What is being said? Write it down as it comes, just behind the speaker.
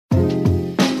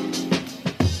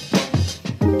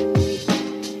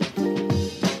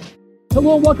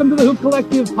Hello and welcome to the Hoop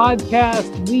Collective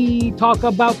podcast. We talk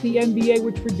about the NBA,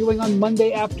 which we're doing on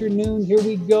Monday afternoon. Here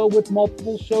we go with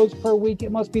multiple shows per week.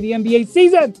 It must be the NBA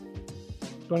season.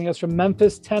 Joining us from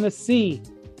Memphis, Tennessee,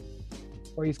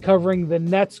 where he's covering the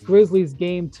Nets-Grizzlies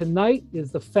game tonight,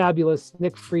 is the fabulous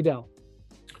Nick Friedel.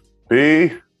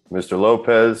 Mr.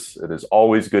 Lopez, it is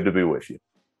always good to be with you.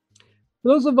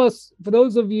 For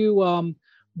those of you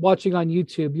watching on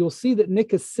YouTube, you'll see that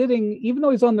Nick is sitting, even though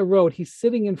he's on the road, he's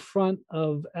sitting in front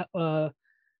of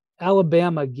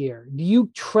Alabama gear. Do you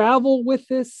travel with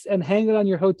this and hang it on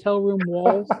your hotel room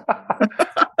walls?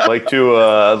 I'd like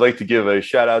to give a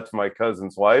shout out to my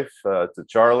cousin's wife, to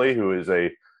Charlie, who is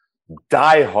a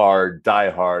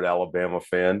diehard Alabama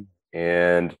fan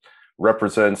and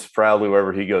represents proudly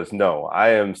wherever he goes. No,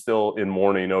 I am still in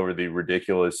mourning over the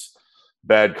ridiculous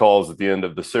bad calls at the end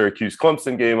of the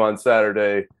Syracuse-Clemson game on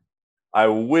Saturday. I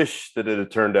wish that it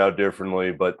had turned out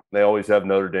differently, but they always have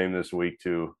Notre Dame this week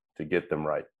to get them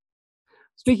right.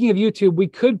 Speaking of YouTube, we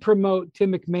could promote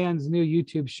Tim McMahon's new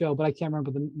YouTube show, but I can't remember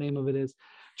the name of it is.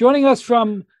 Joining us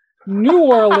from New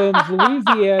Orleans,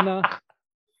 Louisiana.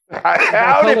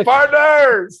 Howdy,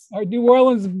 partners! Our New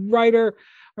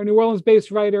Orleans-based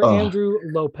writer, Andrew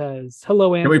Lopez.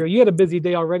 Hello, Andrew. You had a busy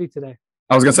day already today.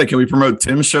 I was gonna say, can we promote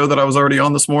Tim's show that I was already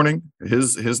on this morning?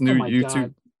 His new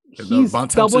YouTube. He's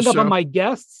doubling up on my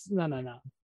guests. No.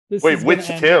 Wait, which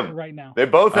Tim? Right now, they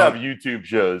both have YouTube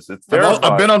shows. It's terrifying.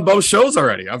 I've been on both shows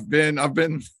already. I've been.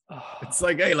 It's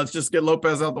like, hey, let's just get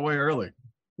Lopez out the way early.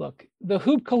 Look, the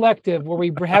Hoop Collective, where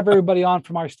we have everybody on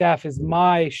from our staff, is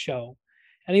my show.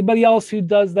 Anybody else who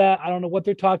does that, I don't know what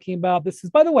they're talking about. This is,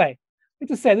 by the way, I like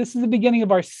to say, this is the beginning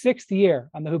of our 6th year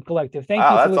on the Hoop Collective. Thank you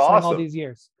for listening all these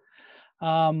years.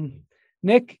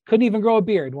 Nick couldn't even grow a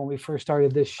beard when we first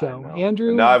started this show.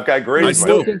 Andrew, now I've got great. I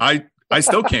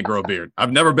still can't grow a beard.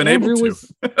 I've never been able to.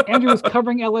 Andrew was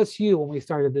covering LSU when we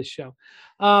started this show.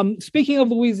 Speaking of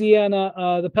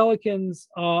Louisiana, the Pelicans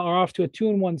are off to a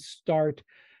 2-1 start.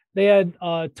 They had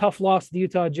a tough loss to the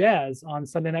Utah Jazz on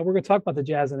Sunday night. We're going to talk about the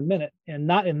Jazz in a minute, and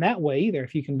not in that way either,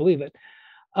 if you can believe it.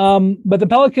 But the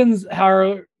Pelicans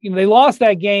they lost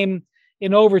that game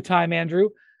in overtime, Andrew.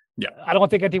 Yeah, I don't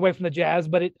think I take away from the Jazz,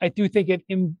 but I do think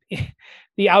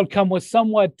the outcome was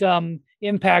somewhat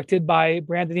impacted by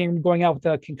Brandon Ingram going out with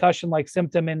a concussion-like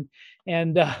symptom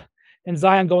and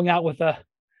Zion going out with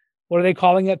what are they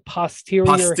calling it?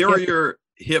 Posterior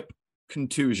hip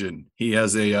contusion. He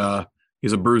has a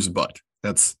bruised butt.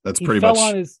 That's pretty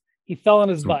much. He fell on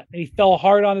his butt, and he fell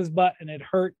hard on his butt, and it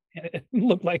hurt. And it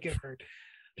looked like it hurt.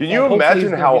 Can you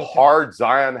imagine how hard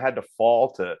Zion had to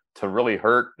fall to really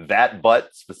hurt that butt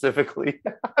specifically?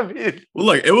 I mean,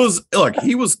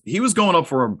 he was going up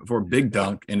for a big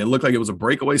dunk, and it looked like it was a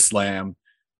breakaway slam.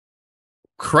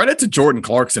 Credit to Jordan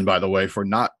Clarkson, by the way, for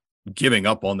not giving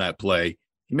up on that play.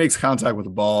 He makes contact with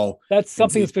the ball. That's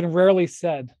something that's been rarely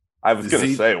said. I was going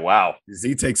to say, wow.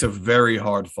 Z takes a very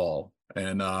hard fall,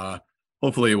 and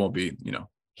hopefully it won't be,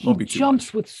 won't be too jumps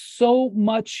much. With so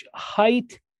much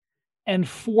height and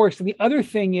force. And the other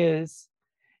thing is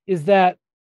that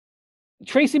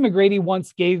Tracy McGrady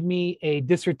once gave me a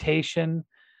dissertation.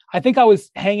 I think I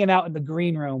was hanging out in the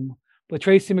green room with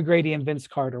Tracy McGrady and Vince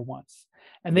Carter once.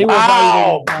 And they were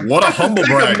evaluated. What a humble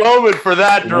brag. A moment for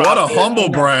that drop. What a humble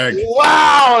brag.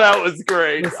 Wow, that was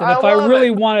great. Listen, if I really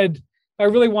wanted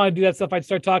to do that stuff, I'd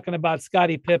start talking about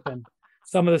Scottie Pippen,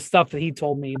 some of the stuff that he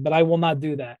told me, but I will not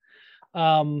do that.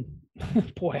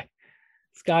 Boy,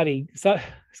 Scottie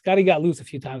got loose a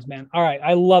few times, man. All right.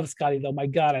 I love Scottie though. My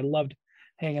God, I loved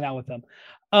hanging out with him.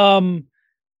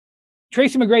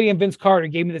 Tracy McGrady and Vince Carter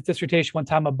gave me this dissertation one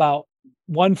time about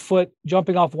 1 foot,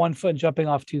 jumping off 1 foot and jumping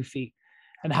off 2 feet.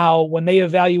 And how when they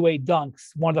evaluate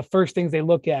dunks, one of the first things they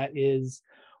look at is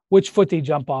which foot did he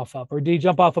jump off of, or did he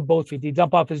jump off of both feet? Did he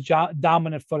jump off his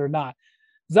dominant foot or not?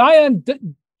 Zion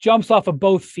jumps off of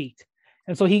both feet.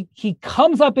 And so he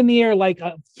comes up in the air like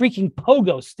a freaking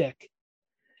pogo stick.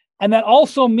 And that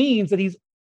also means that he's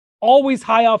always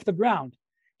high off the ground.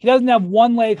 He doesn't have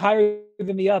one leg higher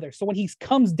than the other. So when he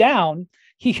comes down,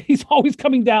 he's always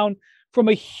coming down from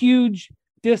a huge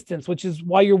distance, which is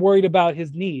why you're worried about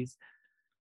his knees.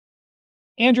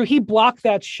 Andrew, he blocked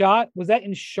that shot. Was that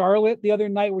in Charlotte the other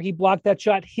night where he blocked that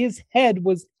shot? His head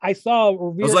was, I saw a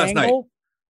rear angle.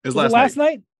 It was last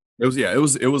night. It was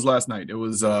last night. It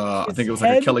was I think it was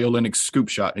like a Kelly Olynyk scoop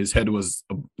shot. His head was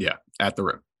at the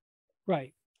rim.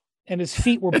 Right. And his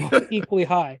feet were both equally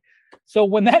high. So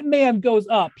when that man goes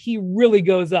up, he really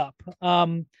goes up.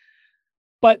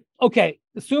 But okay,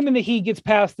 assuming that he gets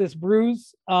past this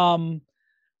bruise, I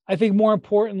think more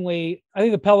importantly, I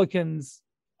think the Pelicans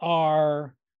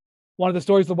are one of the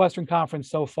stories of the Western Conference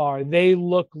so far. They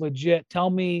look legit. Tell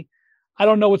me, I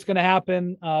don't know what's going to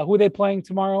happen. Who are they playing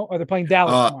tomorrow? Or they're playing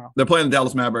Dallas tomorrow? They're playing the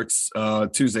Dallas Mavericks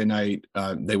Tuesday night.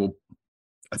 They will,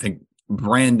 I think,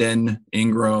 Brandon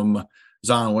Ingram,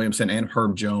 Zion Williamson, and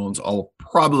Herb Jones all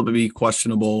probably be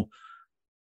questionable.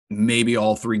 Maybe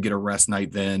all three get a rest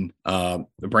night then.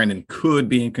 Brandon could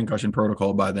be in concussion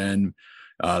protocol by then.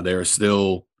 There's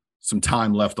still some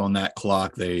time left on that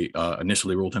clock. They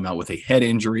initially ruled him out with a head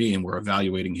injury and were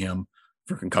evaluating him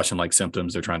for concussion-like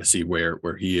symptoms. They're trying to see where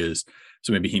he is.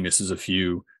 So maybe he misses a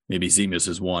few. Maybe Z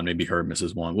misses one. Maybe Herb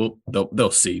misses one. They'll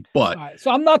see. But all right,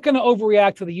 so I'm not going to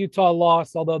overreact to the Utah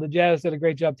loss, although the Jazz did a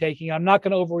great job taking it. I'm not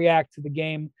going to overreact to the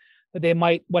game that they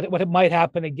might what might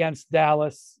happen against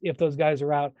Dallas if those guys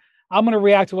are out. I'm going to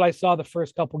react to what I saw the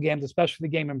first couple games, especially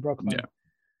the game in Brooklyn. Yeah.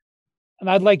 And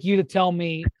I'd like you to tell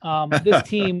me this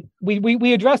team.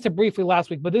 We addressed it briefly last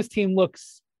week, but this team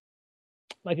looks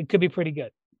like it could be pretty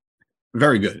good.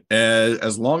 Very good,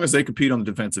 as long as they compete on the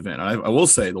defensive end. I will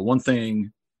say the one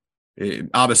thing,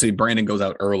 obviously Brandon goes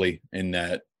out early in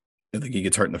that. I think he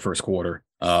gets hurt in the first quarter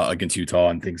against Utah,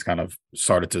 and things kind of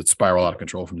started to spiral out of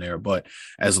control from there. But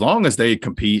as long as they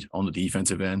compete on the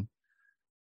defensive end,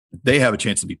 they have a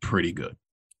chance to be pretty good.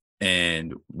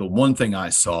 And the one thing I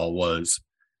saw was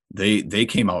they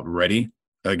came out ready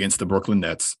against the Brooklyn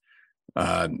Nets.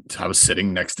 I was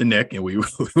sitting next to Nick, and we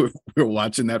were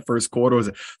watching that first quarter. It was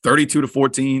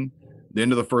 32-14, the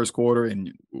end of the first quarter,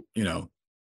 and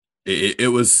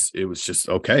it was just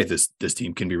okay. This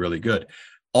team can be really good.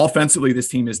 Offensively, this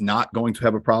team is not going to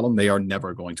have a problem. They are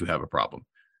never going to have a problem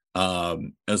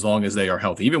as long as they are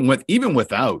healthy. Even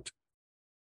without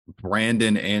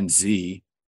Brandon and Z,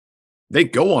 they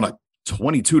go on a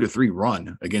 22-3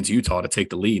 run against Utah to take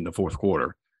the lead in the fourth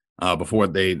quarter before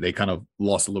they kind of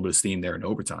lost a little bit of steam there in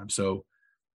overtime. So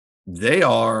they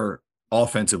are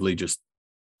offensively just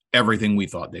everything we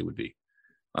thought they would be.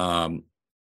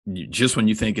 Just when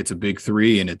you think it's a big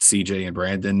three and it's CJ and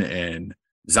Brandon and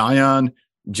Zion,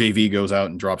 JV goes out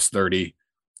and drops 30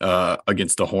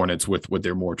 against the Hornets with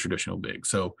their more traditional big.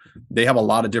 So they have a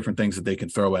lot of different things that they can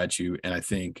throw at you. And I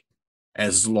think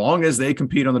as long as they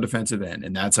compete on the defensive end,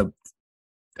 and that's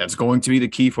going to be the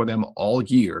key for them all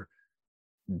year,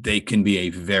 they can be a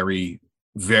very,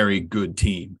 very good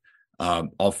team.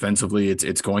 Offensively,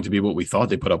 it's going to be what we thought.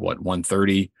 They put up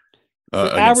 130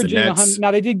 averaging 100.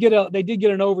 Now they did get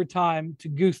an overtime to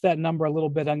goose that number a little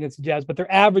bit against the Jazz, but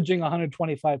they're averaging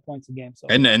 125 points a game. So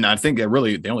and I think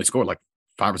they only scored like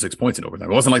 5 or 6 points in overtime.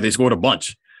 It wasn't like they scored a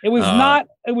bunch. It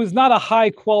was not a high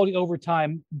quality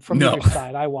overtime from either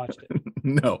side. I watched it.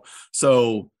 No.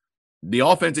 So the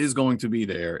offense is going to be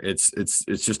there. It's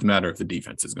just a matter if the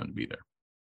defense is going to be there.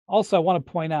 Also, I want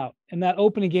to point out in that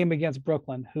opening game against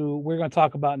Brooklyn, who we're going to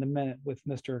talk about in a minute with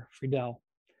Mr. Friedel,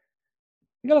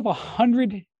 they got up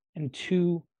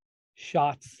 102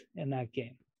 shots in that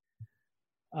game.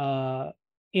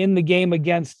 In the game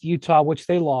against Utah, which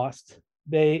they lost,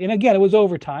 and again, it was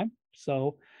overtime,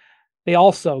 so they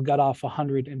also got off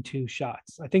 102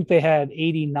 shots. I think they had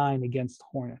 89 against the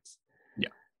Hornets. Yeah.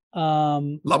 A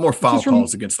lot more foul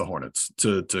calls against the Hornets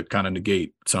to kind of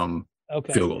negate some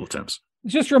field goal attempts.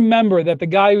 Just remember that the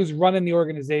guy who's running the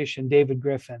organization, David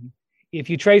Griffin, if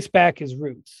you trace back his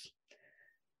roots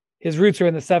are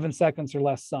in the 7 seconds or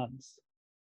less Suns.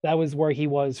 That was where he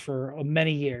was for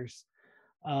many years.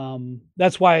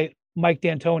 That's why Mike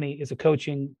D'Antoni is a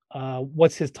coaching.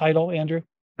 What's his title, Andrew?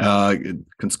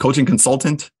 Coaching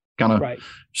consultant. Kind of right.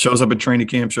 Shows up at training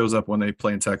camp. Shows up when they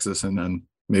play in Texas, and then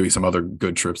maybe some other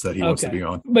good trips that he wants to be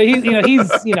on. But he's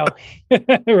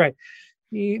right.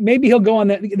 Maybe he'll go on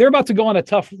that. They're about to go on a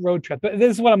tough road trip, but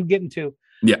this is what I'm getting to.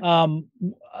 Yeah.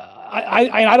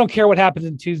 I don't care what happens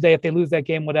on Tuesday if they lose that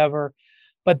game, whatever.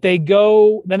 But they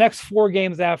go the next 4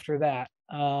 games after that.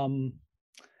 I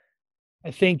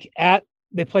think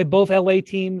they play both LA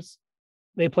teams,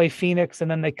 they play Phoenix,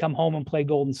 and then they come home and play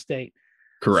Golden State.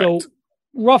 Correct. So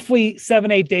roughly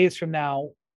 7-8 days from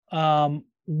now,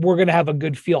 we're going to have a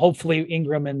good feel. Hopefully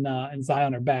Ingram and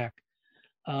Zion are back.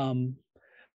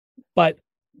 But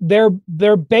their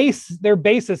basis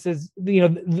is,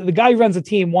 the guy who runs the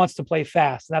team wants to play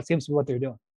fast. And that seems to be what they're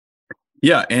doing.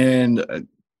 Yeah. And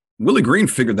Willie Green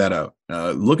figured that out.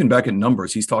 Looking back at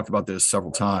numbers, he's talked about this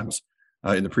several times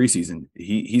in the preseason.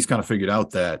 He's kind of figured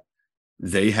out that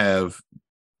they have,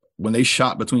 when they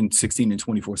shot between 16 and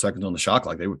 24 seconds on the shot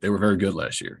clock, they were very good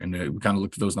last year. And we kind of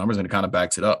looked at those numbers and it kind of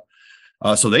backs it up.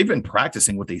 So they've been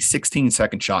practicing with a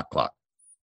 16-second shot clock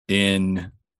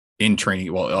in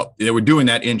training. Well, they were doing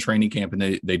that in training camp, and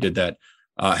they did that,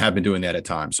 have been doing that at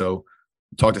times. So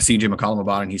talked to CJ McCollum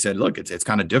about it, and he said, look, it's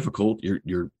kind of difficult.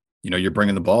 You're you're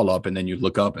bringing the ball up and then you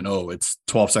look up and, it's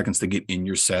 12 seconds to get in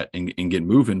your set and get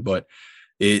moving. But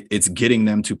it's getting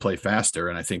them to play faster.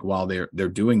 And I think while they're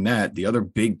doing that, the other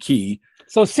big key.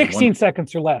 So 16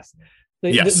 seconds or less.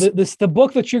 The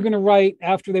book that you're going to write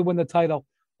after they win the title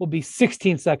will be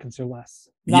 16 seconds or less,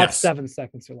 not 7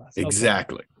 seconds or less.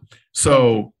 Exactly. Okay.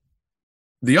 So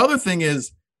the other thing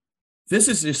is, this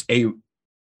is just a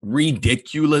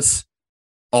ridiculous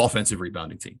offensive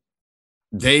rebounding team.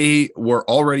 They were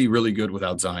already really good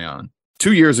without Zion.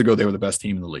 2 years ago, they were the best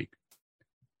team in the league.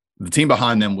 The team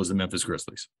behind them was the Memphis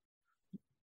Grizzlies.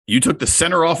 You took the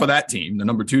center off of that team, the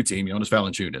number 2 team, Jonas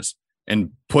Valanciunas,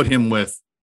 and put him with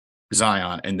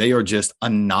Zion, and they are just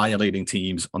annihilating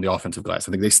teams on the offensive glass.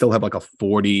 I think they still have like a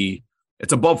 40.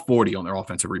 It's above 40 on their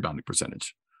offensive rebounding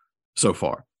percentage so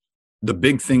far. The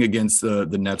big thing against the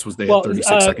Nets was they had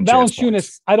 36 second chance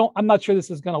Valanciunas, I'm not sure this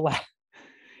is going to last.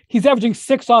 He's averaging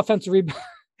 6 offensive rebounds.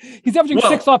 He's averaging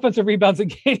 6 offensive rebounds a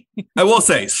game. I will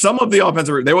say some of the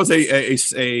offensive. There was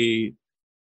a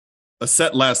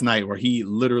set last night where he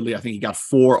literally, I think he got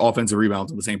 4 offensive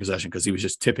rebounds in the same possession because he was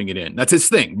just tipping it in. That's his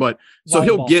thing. But so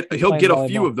he'll get a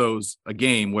few of those a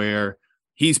game where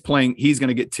he's going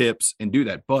to get tips and do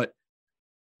that. But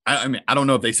I mean, I don't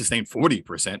know if they sustain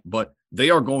 40%, but they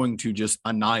are going to just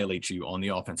annihilate you on the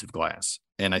offensive glass.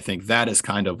 And I think that is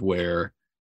kind of where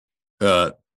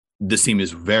this team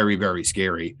is very, very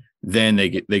scary. Then they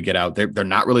get out. They're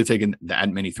not really taking that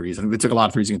many threes. I think they took a lot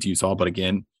of threes against Utah, but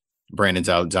again, Brandon's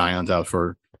out, Zion's out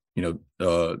for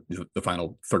the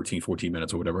final 13, 14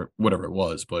 minutes or whatever it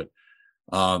was. But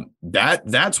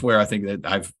that's where I think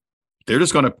that they're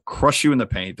just going to crush you in the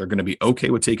paint. They're going to be okay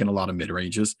with taking a lot of mid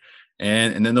ranges,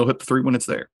 and then they'll hit the 3 when it's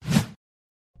there.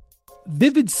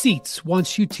 Vivid Seats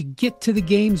wants you to get to the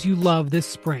games you love this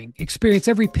spring. Experience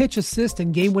every pitch, assist,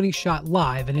 and game-winning shot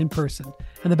live and in person.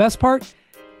 And the best part?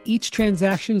 Each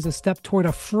transaction is a step toward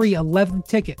a free 11th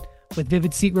ticket with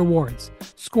Vivid Seat Rewards.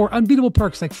 Score unbeatable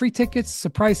perks like free tickets,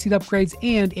 surprise seat upgrades,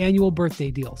 and annual birthday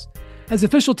deals. As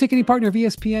official ticketing partner of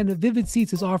ESPN, Vivid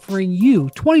Seats is offering you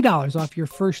 $20 off your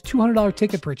first $200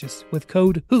 ticket purchase with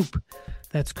code HOOP.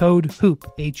 That's code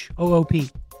HOOP, H-O-O-P.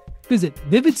 Visit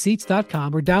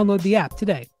vividseats.com or download the app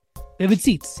today. Vivid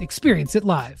Seats, experience it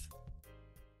live.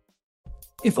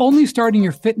 If only starting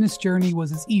your fitness journey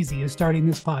was as easy as starting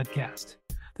this podcast.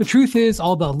 The truth is,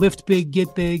 all the lift big,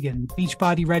 get big, and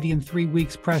Beachbody ready in 3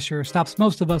 weeks pressure stops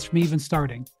most of us from even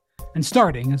starting. And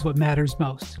starting is what matters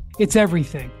most. It's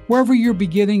everything. Wherever you're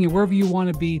beginning and wherever you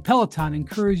want to be, Peloton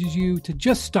encourages you to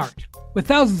just start. With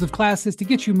thousands of classes to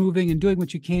get you moving and doing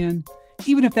what you can,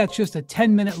 even if that's just a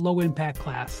 10-minute low-impact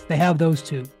class, they have those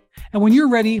too. And when you're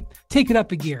ready, take it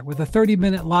up a gear with a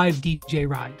 30-minute live DJ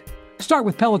ride. Start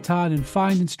with Peloton and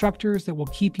find instructors that will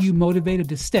keep you motivated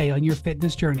to stay on your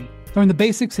fitness journey. Learn the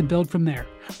basics and build from there.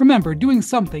 Remember, doing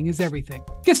something is everything.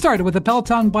 Get started with a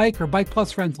Peloton bike or Bike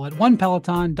Plus rental at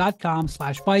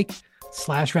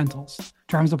onepeloton.com/bike/rentals.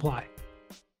 Terms apply.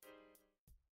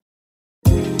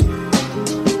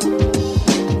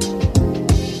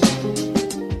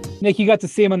 Nick, you got to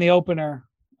see him in the opener.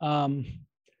 Got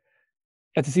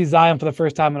to see Zion for the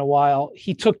first time in a while.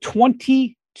 He took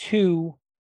 22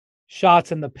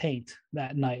 shots in the paint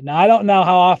that night. Now, I don't know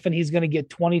how often he's going to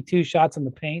get 22 shots in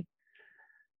the paint,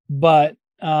 but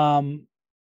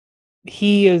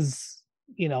he is,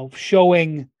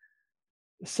 showing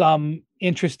some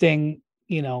interesting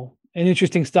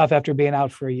stuff after being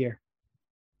out for a year.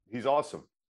 He's awesome.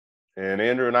 And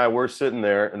Andrew and I were sitting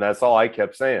there, and that's all I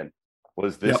kept saying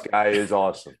was this guy is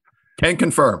awesome. Can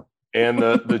confirm. And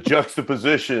the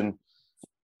juxtaposition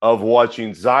of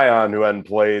watching Zion, who hadn't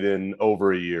played in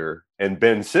over a year, and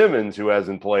Ben Simmons, who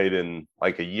hasn't played in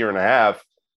like a year and a half,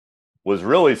 was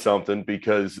really something,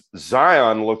 because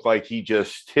Zion looked like he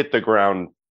just hit the ground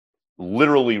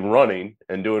literally running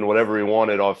and doing whatever he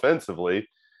wanted offensively,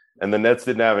 and the Nets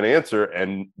didn't have an answer.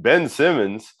 And Ben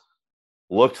Simmons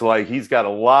looks like he's got a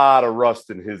lot of rust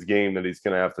in his game that he's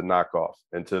going to have to knock off.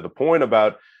 And to the point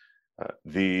about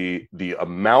the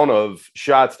amount of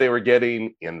shots they were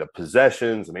getting and the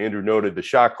possessions, and Andrew noted the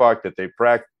shot clock that they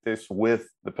practice with,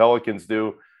 the Pelicans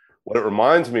do. What it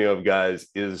reminds me of, guys,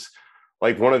 is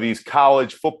like one of these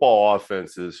college football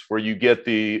offenses where you get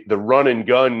the run and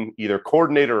gun, either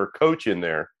coordinator or coach in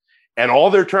there, and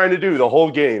all they're trying to do the whole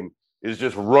game is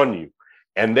just run you.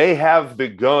 And they have the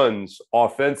guns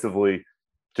offensively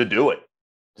to do it.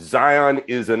 Zion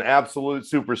is an absolute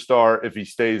superstar if he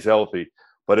stays healthy.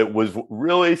 But it was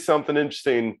really something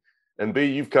interesting. And B,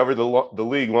 you've covered the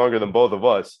league longer than both of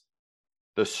us.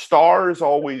 The stars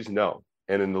always know.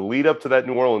 And in the lead up to that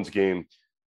New Orleans game,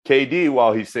 KD,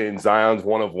 while he's saying Zion's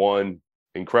one of one,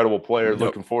 incredible player,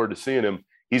 looking forward to seeing him,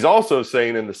 he's also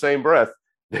saying in the same breath,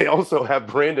 they also have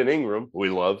Brandon Ingram, who he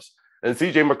loves, and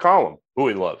CJ McCollum, who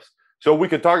he loves. So we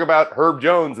could talk about Herb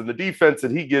Jones and the defense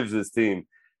that he gives his team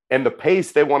and the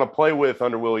pace they want to play with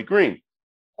under Willie Green.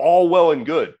 All well and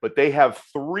good, but they have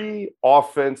 3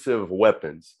 offensive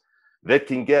weapons that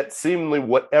can get seemingly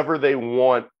whatever they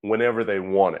want whenever they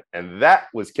want it. And that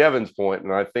was Kevin's point,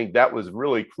 and I think that was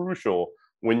really crucial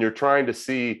when you're trying to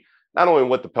see not only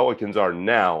what the Pelicans are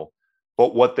now,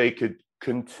 but what they could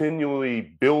continually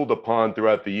build upon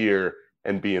throughout the year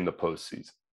and be in the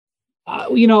postseason.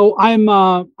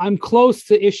 I'm close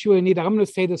to issuing an edict. I'm going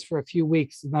to say this for a few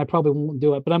weeks, and I probably won't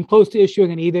do it, but I'm close to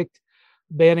issuing an edict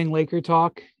banning Laker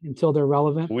talk until they're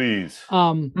relevant. Please,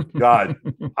 God,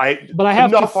 but I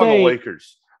have enough to say, on the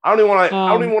Lakers. I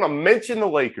don't even want to mention the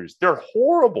Lakers. They're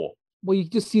horrible. Well,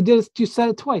 you said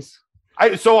it twice.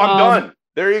 I'm done.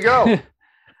 There you go.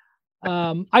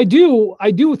 I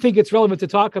do think it's relevant to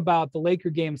talk about the Laker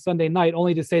game Sunday night,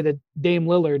 only to say that Dame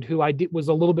Lillard, who was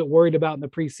a little bit worried about in the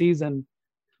preseason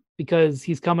because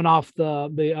he's coming off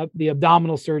the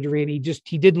abdominal surgery and he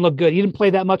didn't look good. He didn't play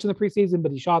that much in the preseason,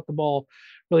 but he shot the ball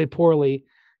really poorly.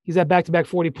 He's had back-to-back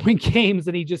 40-point games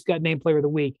and he just got named player of the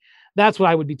week. That's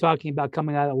what I would be talking about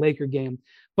coming out of the Laker game.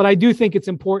 But I do think it's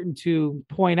important to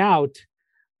point out,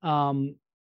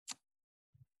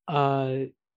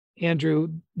 Andrew,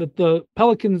 that the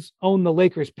Pelicans own the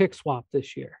Lakers pick swap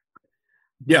this year.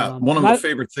 Yeah, one of my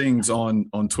favorite things on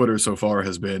Twitter so far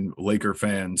has been Laker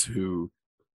fans who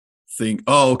think,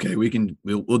 "Oh, okay,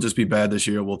 we'll just be bad this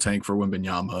year. We'll tank for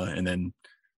Wembanyama," and then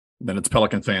it's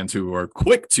Pelican fans who are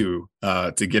quick to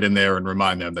get in there and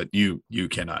remind them that you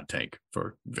cannot tank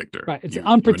for Victor. Right, it's an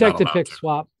unprotected pick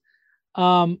swap.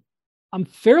 I'm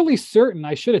fairly certain.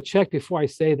 I should have checked before I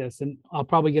say this, and I'll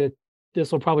probably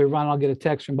this will probably run. I'll get a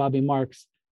text from Bobby Marks.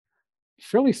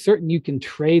 Fairly certain you can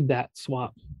trade that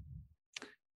swap.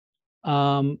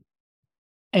 And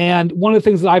one of the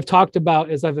things that I've talked about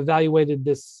as I've evaluated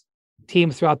this team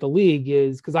throughout the league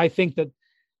is because I think that,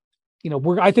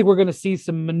 I think we're going to see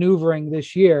some maneuvering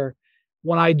this year.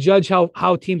 When I judge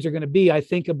how teams are going to be, I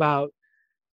think about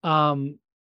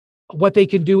what they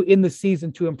can do in the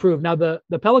season to improve. Now, the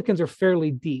Pelicans are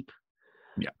fairly deep.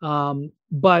 Yeah.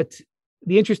 But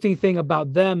the interesting thing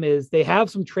about them is they have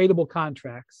some tradable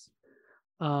contracts,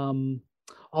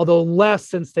 although less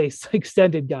since they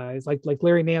extended guys like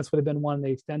Larry Nance would have been one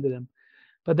they extended him.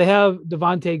 But they have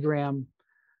Devontae Graham,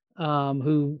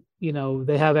 who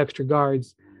they have extra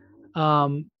guards,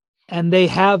 and they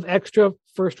have extra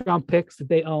first-round picks that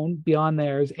they own beyond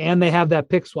theirs, and they have that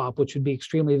pick swap, which would be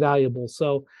extremely valuable.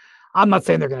 So I'm not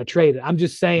saying they're going to trade it. I'm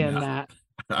just saying that.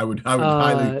 I would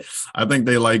highly. I think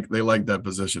they like that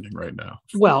positioning right now.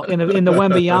 Well, in the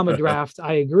Wembanyama draft,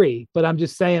 I agree, but I'm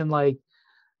just saying,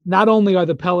 not only are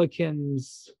the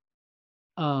Pelicans,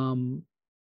 in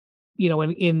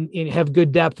have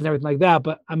good depth and everything like that,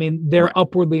 but I mean they're right.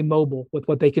 Upwardly mobile with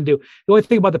what they can do. The only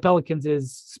thing about the Pelicans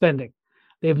is spending.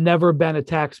 They've never been a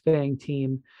tax-paying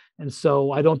team, and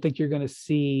so I don't think you're going to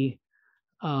see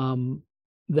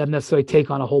them necessarily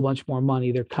take on a whole bunch more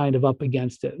money. They're kind of up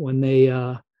against it when they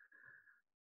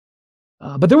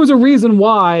but there was a reason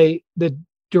why the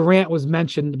Durant was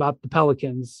mentioned about the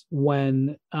Pelicans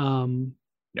when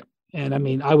and I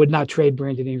mean I would not trade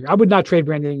Brandon Ingram. I would not trade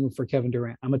Brandon Ingram for Kevin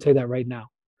Durant. I'm gonna tell you that right now.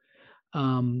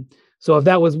 So if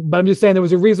that was, but I'm just saying there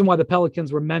was a reason why the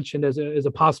Pelicans were mentioned as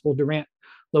a possible Durant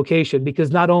location,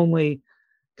 because not only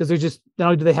do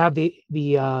they have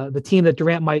the team that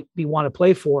Durant might want to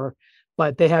play for,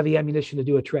 but they have the ammunition to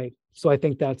do a trade. So I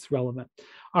think that's relevant.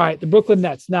 All right, the Brooklyn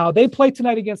Nets. Now, they play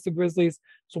tonight against the Grizzlies,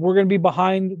 so we're going to be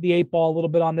behind the 8 ball a little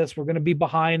bit on this. We're going to be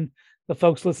behind the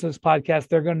folks listening to this podcast.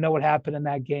 They're going to know what happened in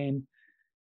that game,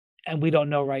 and we don't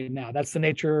know right now. That's the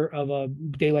nature of a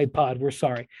daylight pod. We're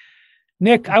sorry.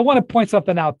 Nick, I want to point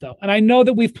something out, though, and I know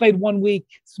that we've played 1 week,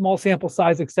 small sample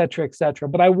size, et cetera,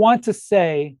 but I want to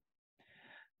say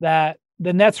that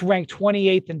the Nets ranked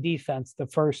 28th in defense the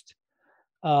first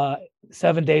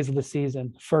 7 days of the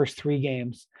season, first 3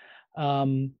 games.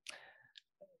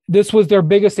 This was their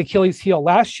biggest Achilles heel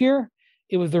last year.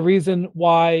 It was the reason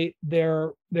why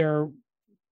their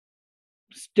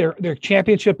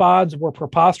championship odds were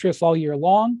preposterous all year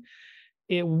long.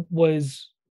 It was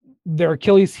their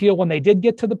Achilles heel when they did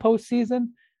get to the postseason.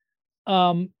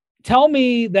 Tell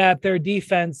me that their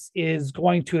defense is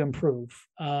going to improve.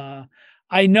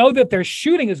 I know that their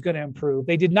shooting is going to improve.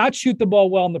 They did not shoot the ball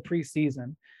well in the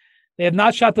preseason. They have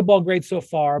not shot the ball great so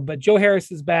far, but Joe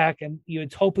Harris is back, and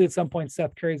hopefully at some point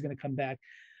Seth Curry is going to come back.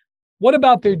 What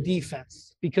about their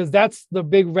defense? Because that's the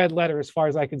big red letter as far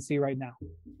as I can see right now.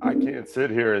 I can't sit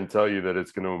here and tell you that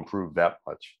it's going to improve that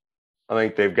much. I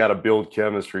think they've got to build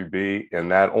chemistry, B,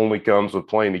 and that only comes with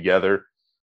playing together.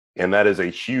 And that is a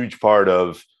huge part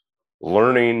of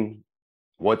learning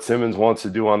what Simmons wants to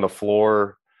do on the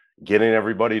floor, getting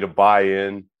everybody to buy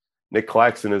in. Nick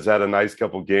Claxton has had a nice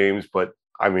couple games, but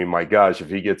I mean, my gosh, if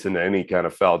he gets into any kind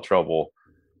of foul trouble,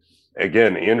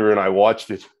 again, Andrew and I watched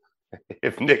it.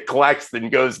 If Nick Claxton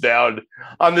goes down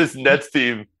on this Nets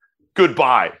team,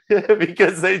 goodbye,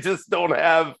 because they just don't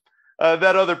have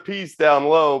that other piece down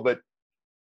low. But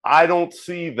I don't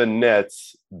see the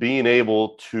Nets being able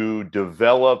to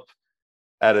develop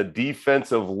at a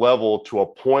defensive level to a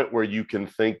point where you can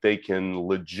think they can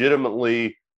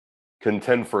legitimately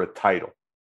contend for a title.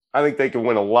 I think they can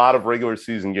win a lot of regular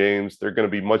season games. They're going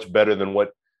to be much better than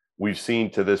what we've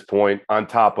seen to this point, on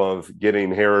top of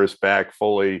getting Harris back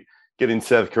fully, getting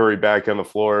Seth Curry back on the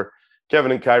floor.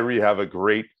 Kevin and Kyrie have a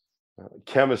great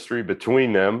chemistry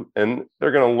between them, and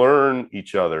they're going to learn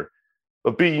each other.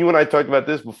 But B, you and I talked about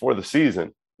this before the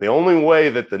season. The only way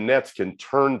that the Nets can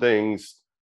turn things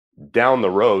down the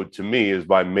road, to me, is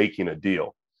by making a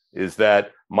deal. Is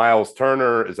that Miles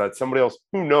Turner? Is that somebody else?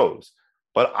 Who knows?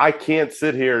 But I can't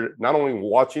sit here not only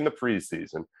watching the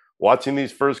preseason, watching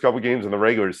these first couple games in the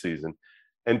regular season,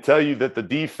 and tell you that the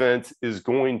defense is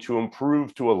going to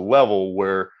improve to a level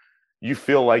where you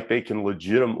feel like they can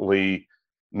legitimately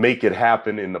make it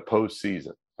happen in the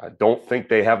postseason. I don't think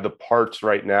they have the parts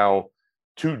right now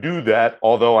to do that,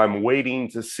 although I'm waiting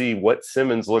to see what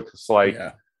Simmons looks like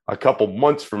a couple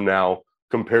months from now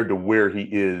compared to where he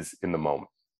is in the moment.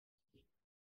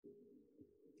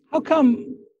 How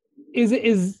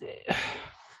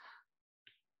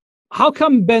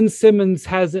come Ben Simmons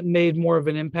hasn't made more of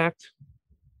an impact?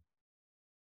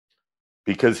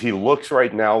 Because he looks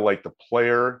right now like the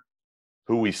player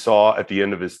who we saw at the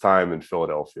end of his time in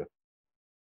Philadelphia.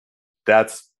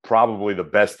 That's probably the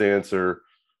best answer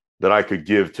that I could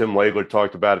give. Tim Legler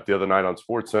talked about it the other night on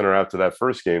SportsCenter after that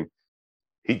first game.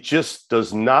 He just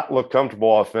does not look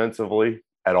comfortable offensively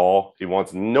at all. He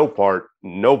wants no part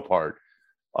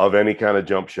of any kind of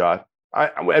jump shot.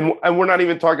 And we're not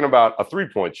even talking about a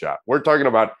three-point shot. We're talking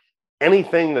about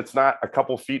anything that's not a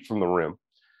couple feet from the rim.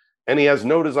 And he has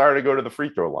no desire to go to the free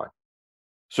throw line.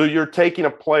 So you're taking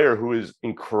a player who is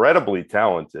incredibly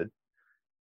talented,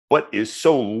 but is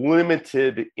so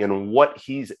limited in what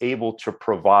he's able to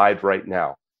provide right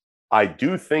now. I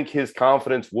do think his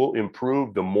confidence will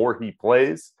improve the more he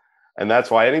plays. And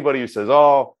that's why anybody who says,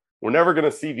 oh, we're never going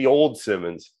to see the old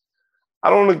Simmons, I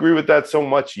don't agree with that so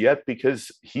much yet,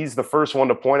 because he's the first one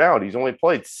to point out he's only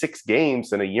played 6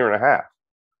 games in a year and a half.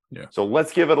 Yeah. So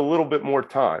let's give it a little bit more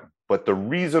time. But the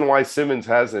reason why Simmons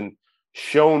hasn't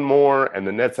shown more and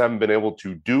the Nets haven't been able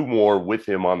to do more with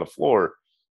him on the floor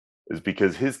is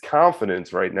because his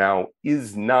confidence right now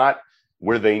is not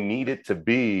where they need it to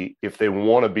be if they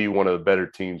want to be one of the better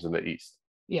teams in the East.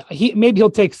 Yeah, maybe he'll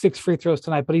take 6 free throws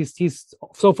tonight, but he's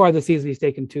so far this season he's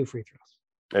taken 2 free throws.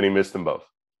 And he missed them both.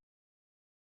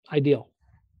 Ideal.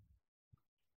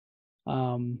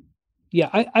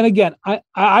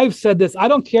 I've said this. I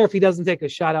don't care if he doesn't take a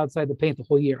shot outside the paint the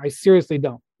whole year. I seriously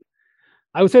don't.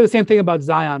 I would say the same thing about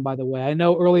Zion, by the way. I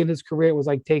know early in his career it was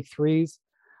like take threes.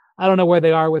 I don't know where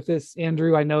they are with this,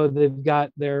 Andrew. I know they've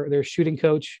got their shooting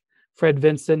coach, Fred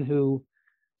Vinson, who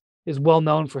is well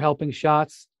known for helping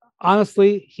shots.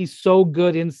 Honestly, he's so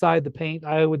good inside the paint.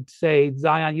 I would say,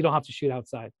 Zion, you don't have to shoot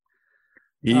outside.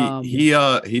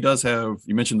 He does have,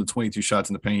 you mentioned the 22 shots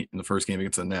in the paint in the first game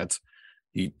against the Nets.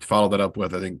 He followed that up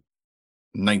with, I think,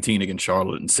 19 against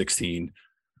Charlotte and 16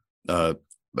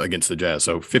 against the Jazz.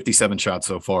 So 57 shots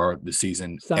so far this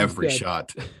season. Every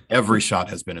shot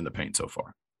has been in the paint so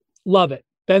far. Love it.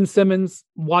 Ben Simmons,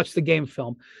 watch the game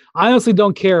film. I honestly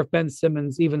don't care if Ben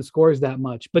Simmons even scores that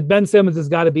much, but Ben Simmons has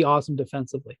got to be awesome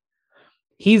defensively.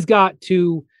 He's got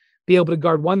to be able to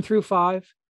guard 1 through 5.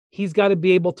 He's got to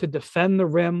be able to defend the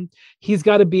rim. He's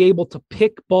got to be able to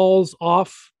pick balls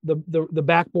off the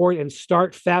backboard and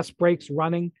start fast breaks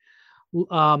running,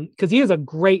 because he is a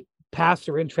great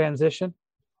passer in transition.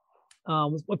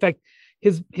 In fact,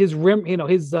 his rim,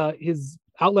 his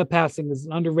outlet passing is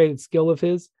an underrated skill of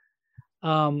his.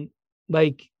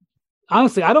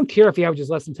 Honestly, I don't care if he averages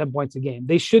less than 10 points a game.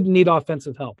 They shouldn't need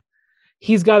offensive help.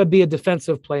 He's got to be a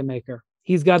defensive playmaker.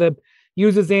 He's got to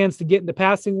use his hands to get into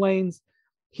passing lanes.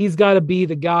 He's got to be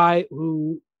the guy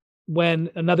who, when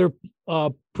another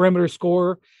perimeter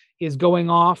scorer is going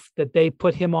off, that they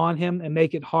put him on him and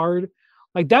make it hard.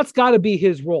 Like, that's got to be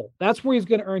his role. That's where he's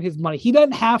going to earn his money. He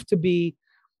doesn't have to be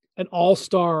an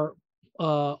all-star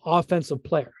offensive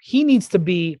player. He needs to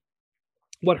be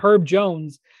what Herb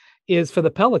Jones is for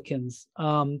the Pelicans,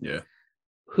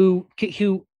 who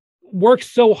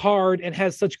works so hard and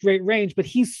has such great range, but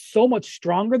he's so much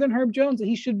stronger than Herb Jones that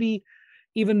he should be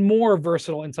even more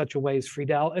versatile in such a way as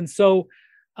Friedel. And so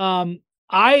all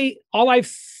I've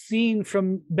seen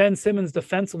from Ben Simmons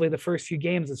defensively the first few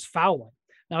games is fouling.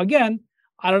 Now, again,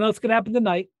 I don't know what's going to happen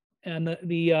tonight. And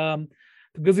the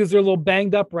Grizzlies are a little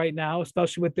banged up right now,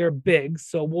 especially with their bigs.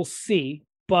 So we'll see.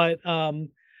 But I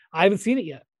haven't seen it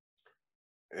yet.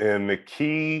 And the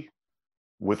key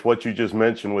with what you just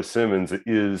mentioned with Simmons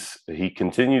is he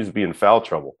continues to be in foul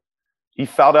trouble. He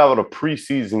fouled out a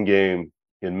preseason game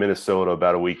in Minnesota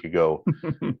about a week ago,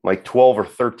 like 12 or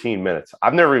 13 minutes.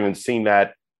 I've never even seen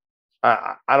that.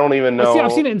 I don't even know.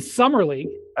 I've seen it in Summer League.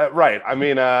 Right. I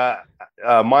mean,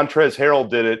 Montrezl Harrell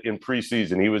did it in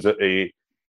preseason. He was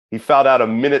he fouled out a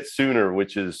minute sooner,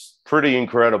 which is pretty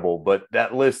incredible, but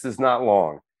that list is not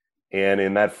long. And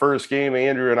in that first game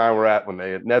Andrew and I were at when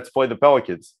the Nets played the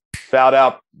Pelicans, fouled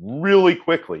out really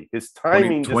quickly. His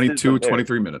timing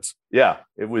 23 minutes. Yeah,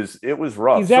 it was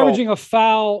rough. He's averaging a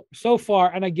foul so far,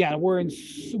 and again, we're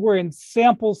in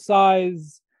sample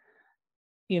size,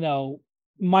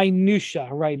 minutia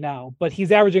right now, but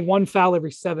he's averaging one foul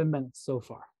every 7 minutes so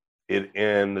far.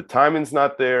 And the timing's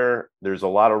not there. There's a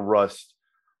lot of rust.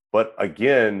 But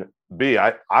again,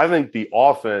 I think the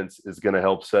offense is going to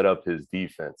help set up his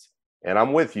defense. And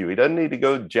I'm with you. He doesn't need to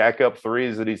go jack up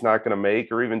threes that he's not going to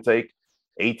make or even take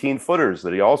 18-footers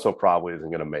that he also probably isn't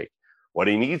going to make. What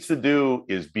he needs to do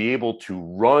is be able to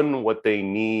run what they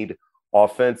need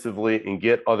offensively and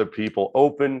get other people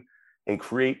open and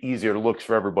create easier looks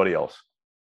for everybody else.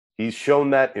 He's shown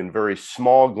that in very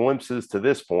small glimpses to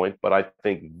this point, but I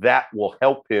think that will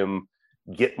help him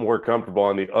get more comfortable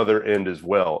on the other end as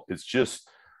well. It's just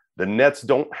the Nets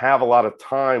don't have a lot of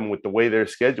time with the way their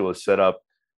schedule is set up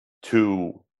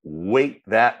to wait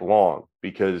that long,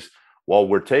 because while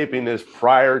we're taping this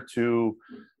prior to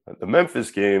the Memphis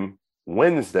game,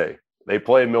 Wednesday, they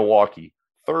play Milwaukee.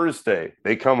 Thursday,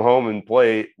 they come home and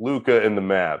play Luka and the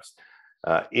Mavs.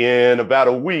 In about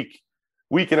a week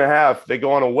and a half, they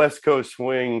go on a West Coast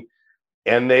swing,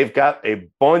 and they've got a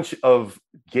bunch of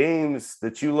games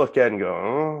that you look at and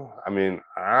go,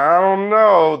 I don't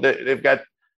know. They've got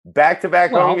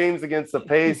back-to-back home games against the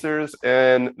Pacers,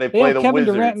 and they play the Kevin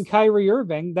Wizards. Durant and Kyrie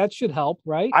Irving. That should help,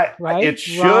 right? It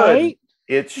should.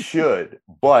 It should.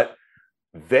 But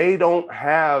they don't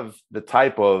have the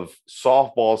type of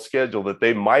softball schedule that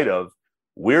they might have,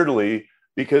 weirdly,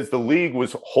 because the league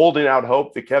was holding out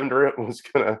hope that Kevin Durant was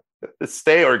going to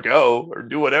stay or go or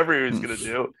do whatever he was going to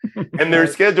do. And their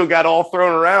schedule got all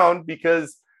thrown around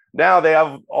because now they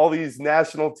have all these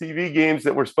national TV games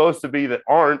that were supposed to be that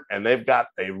aren't, and they've got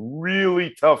a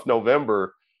really tough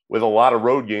November with a lot of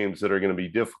road games that are going to be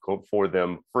difficult for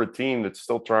them, for a team that's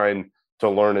still trying to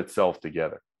learn itself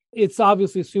together. It's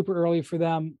obviously super early for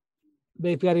them.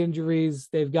 They've got injuries.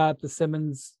 They've got the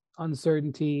Simmons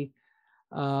uncertainty.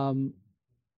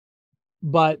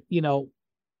 But,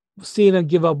 seeing them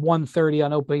give up 130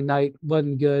 on opening night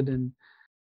wasn't good. And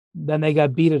then they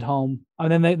got beat at home.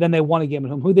 And then they won a game at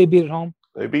home. Who they beat at home?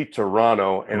 They beat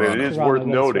Toronto. And it is worth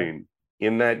noting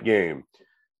in that game,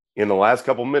 in the last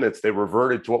couple minutes, they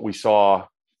reverted to what we saw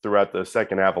throughout the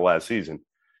second half of last season.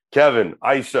 Kevin,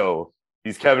 ISO.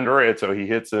 He's Kevin Durant, so he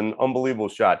hits an unbelievable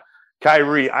shot.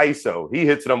 Kyrie, ISO. He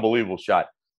hits an unbelievable shot.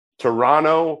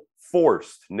 Toronto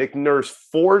Nick Nurse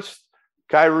forced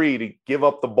Kyrie to give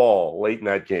up the ball late in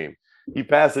that game. He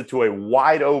passed it to a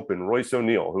wide open Royce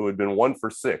O'Neal, who had been 1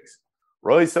 for 6.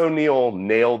 Royce O'Neal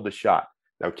nailed the shot.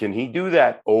 Now, can he do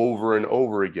that over and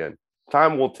over again?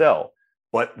 Time will tell.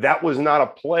 But that was not a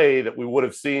play that we would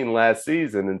have seen last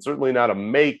season, and certainly not a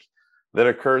make that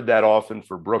occurred that often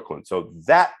for Brooklyn. So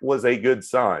that was a good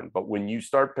sign. But when you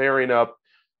start pairing up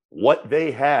what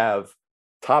they have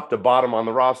top to bottom on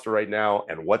the roster right now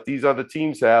and what these other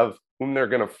teams have, whom they're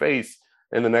going to face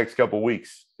in the next couple of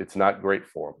weeks, it's not great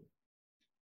for them.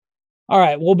 All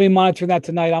right, we'll be monitoring that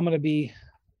tonight. I'm going to be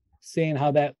seeing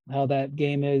how that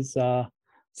game is.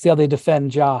 See how they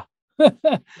defend Ja.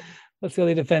 Let's see how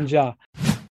they defend Ja.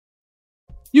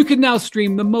 You can now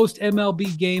stream the most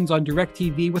MLB games on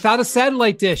DirecTV without a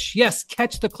satellite dish. Yes,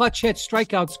 catch the clutch hits,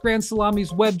 strikeouts, grand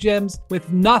salamis, web gems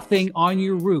with nothing on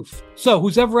your roof. So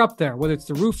who's ever up there, whether it's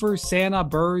the roofers, Santa,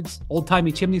 birds,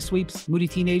 old-timey chimney sweeps, moody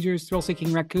teenagers,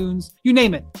 thrill-seeking raccoons, you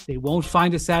name it, they won't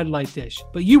find a satellite dish.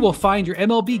 But you will find your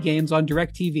MLB games on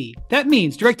DirecTV. That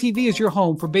means DirecTV is your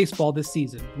home for baseball this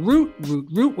season.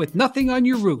 Root with nothing on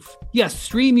your roof. Yes,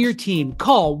 stream your team.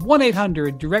 Call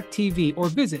 1-800-DirecTV or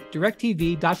visit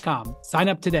DirecTV.com. Sign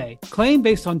up today. Claim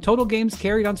based on total games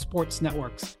carried on sports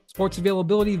networks. Sports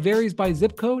availability varies by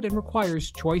zip code and requires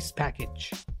choice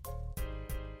package.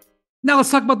 Now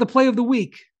let's talk about the play of the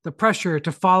week. The pressure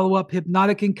to follow up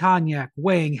Hypnotic and Cognac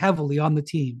weighing heavily on the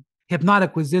team.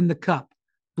 Hypnotic was in the cup,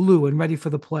 blue and ready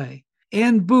for the play.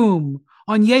 And boom,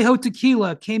 Añejo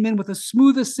Tequila came in with a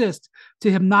smooth assist to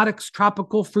Hypnotic's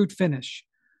tropical fruit finish.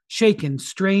 Shaken,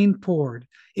 strained, poured.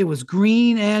 It was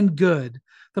green and good.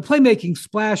 The playmaking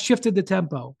splash shifted the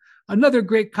tempo. Another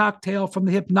great cocktail from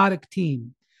the Hypnotic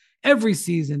team. Every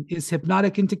season is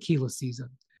Hypnotic and Tequila season.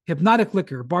 Hypnotic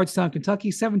Liquor, Bardstown, Kentucky,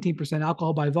 17%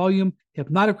 alcohol by volume.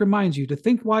 Hypnotic reminds you to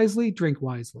think wisely, drink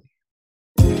wisely.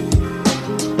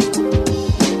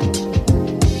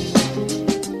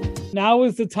 Now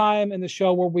is the time in the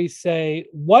show where we say,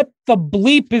 what the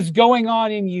bleep is going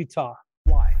on in Utah?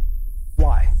 Why?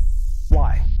 Why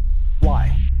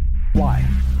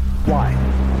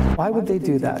would they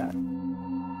do that?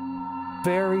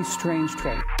 Very strange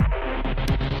trade.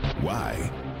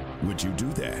 Why would you do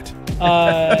that?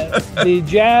 The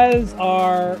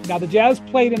Jazz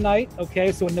play tonight.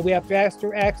 Okay, so we have to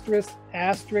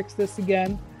asterisk this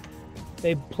again.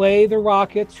 They play the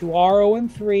Rockets, who are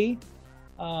 0-3.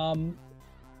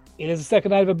 It is the second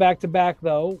night of a back-to-back,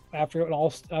 though, after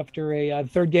a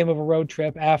third game of a road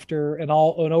trip, after an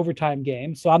overtime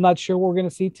game. So I'm not sure what we're going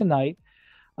to see tonight.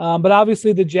 But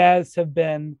obviously the Jazz have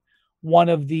been one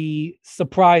of the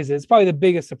surprises, probably the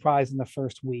biggest surprise in the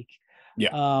first week.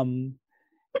 Yeah.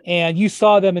 And you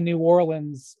saw them in New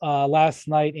Orleans last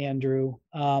night, Andrew,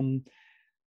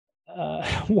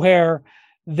 where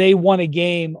they won a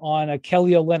game on a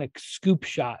Kelly Olynyk scoop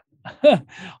shot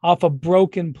off a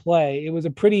broken play. It was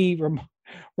a pretty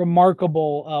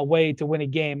remarkable way to win a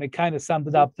game. It kind of summed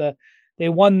it up. They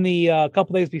won a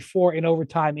couple days before in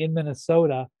overtime in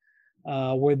Minnesota,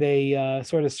 where they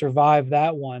sort of survived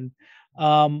that one.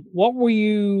 What were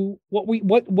your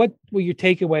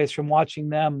takeaways from watching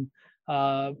them?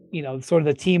 Sort of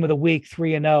the team of the week,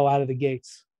 3-0 out of the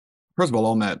gates. First of all,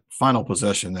 on that final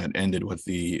possession that ended with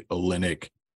the Olynyk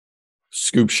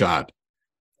scoop shot,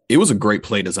 it was a great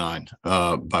play design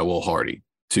by Will Hardy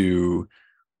to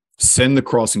send the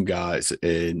crossing guys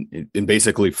and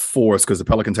basically force, because the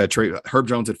Pelicans had Herb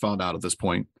Jones had fouled out at this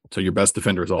point, so your best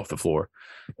defender is off the floor.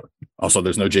 Also,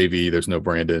 there's no JV, there's no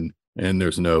Brandon, and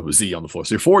there's no Z on the floor.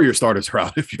 So your starters are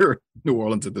out if you're New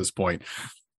Orleans at this point.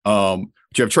 You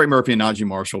have Trey Murphy and Najee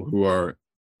Marshall, who are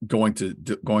going to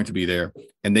be there,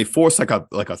 and they force like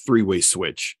a three-way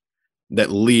switch that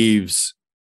leaves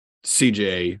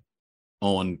CJ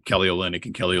on Kelly Olynyk,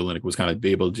 and Kelly Olynyk was kind of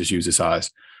able to just use his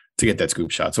size to get that scoop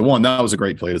shot. So one, that was a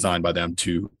great play design by them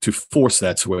to force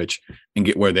that switch and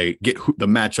get where they get the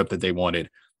matchup that they wanted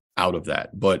out of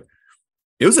that. But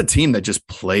it was a team that just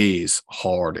plays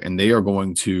hard, and they are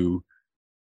going to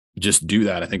just do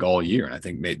that, I think, all year. And I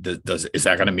think is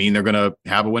that going to mean they're going to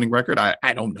have a winning record?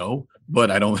 I don't know, but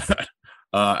I don't.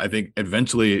 I think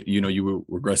eventually, you will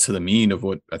regress to the mean of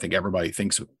what I think everybody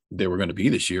thinks they were going to be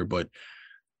this year. But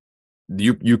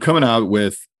you coming out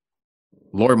with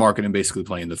Lauri Markkanen basically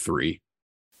playing the three,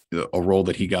 a role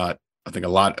that he got, I think, a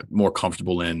lot more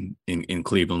comfortable in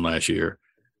Cleveland last year.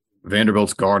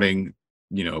 Vanderbilt's guarding,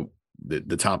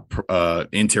 the top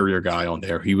interior guy on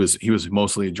there. He was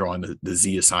mostly drawing the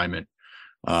Z assignment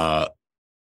for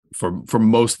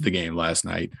most of the game last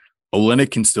night.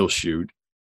 Olynyk can still shoot.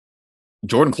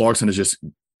 Jordan Clarkson is just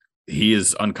he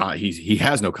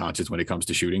has no conscience when it comes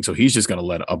to shooting, so he's just going to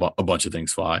let a bunch of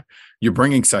things fly. You're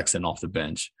bringing Sexton off the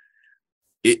bench.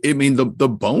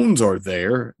 The bones are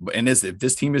there, and if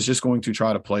this team is just going to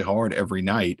try to play hard every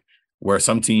night, where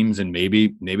some teams, and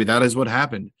maybe that is what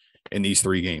happened in these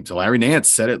three games. So Larry Nance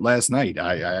said it last night.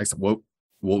 I asked him, what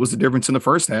was the difference in the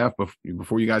first half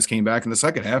before you guys came back in the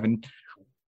second half? And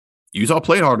Utah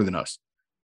played harder than us.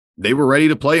 They were ready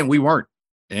to play, and we weren't.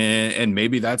 And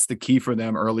maybe that's the key for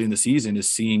them early in the season, is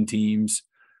seeing teams,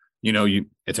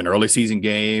 it's an early season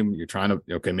game. You're trying to,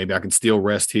 okay, maybe I can steal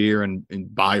rest here and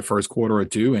buy a first quarter or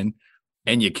two.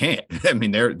 And you can't. I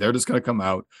mean, they're just going to come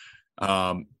out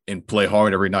and play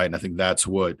hard every night. And I think that's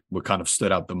what kind of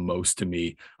stood out the most to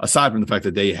me, aside from the fact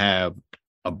that they have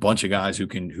a bunch of guys who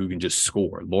can just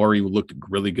score. Lauri looked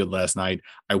really good last night.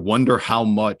 I wonder how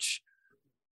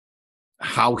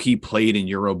he played in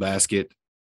Eurobasket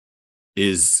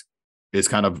is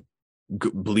kind of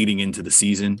bleeding into the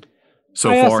season so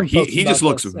far. He just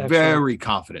looks very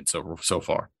confident so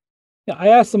far. Yeah, I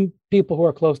asked some people who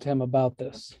are close to him about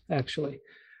this, actually.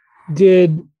 Was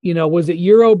it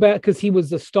Eurobasket? Because he was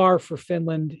the star for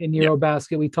Finland in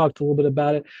Eurobasket. Yep. We talked a little bit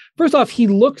about it. First off, he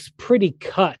looks pretty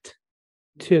cut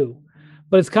too,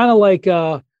 but it's kind of like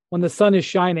when the sun is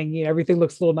shining, everything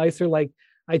looks a little nicer. Like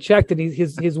I checked, and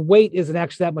his weight isn't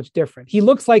actually that much different. He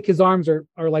looks like his arms are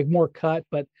like more cut,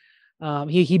 but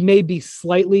He may be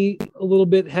slightly a little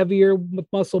bit heavier with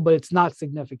muscle, but it's not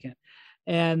significant.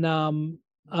 And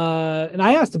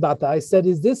I asked about that. I said,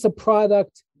 is this a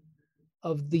product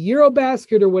of the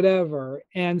Eurobasket or whatever?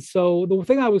 And so the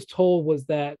thing I was told was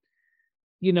that,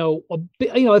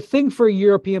 a thing for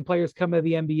European players coming to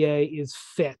the NBA is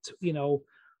fit,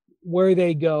 where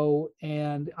they go.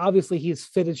 And obviously his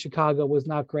fit in Chicago was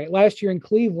not great. Last year in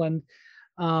Cleveland,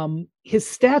 his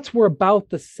stats were about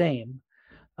the same.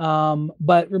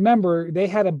 But remember, they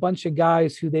had a bunch of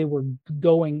guys who they were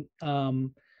going,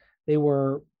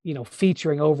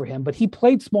 featuring over him, but he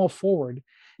played small forward.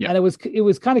 Yeah. And it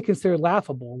was kind of considered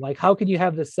laughable. Like, how can you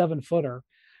have this 7-footer?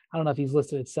 I don't know if he's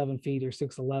listed at 7 feet or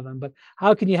 6'11", but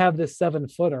how can you have this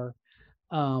 7-footer,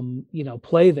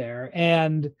 play there?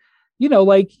 And, he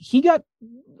got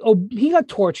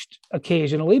torched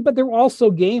occasionally, but there were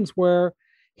also games where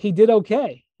he did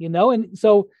okay, and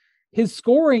so his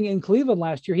scoring in Cleveland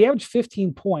last year, he averaged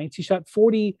 15 points. He shot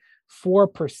 44%.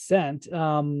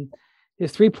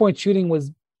 His 3-point shooting was,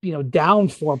 down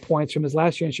 4 points from his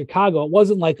last year in Chicago. It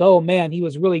wasn't like, oh man, he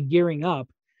was really gearing up.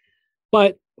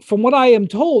 But from what I am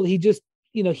told, he just,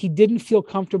 he didn't feel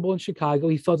comfortable in Chicago.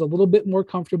 He felt a little bit more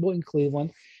comfortable in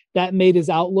Cleveland. That made his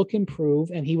outlook improve,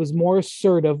 and he was more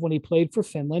assertive when he played for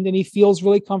Finland, and he feels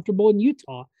really comfortable in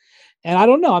Utah. And I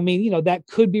don't know. I mean, that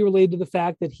could be related to the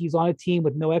fact that he's on a team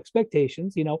with no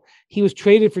expectations. He was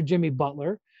traded for Jimmy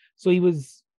Butler. So he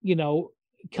was,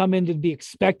 come in to be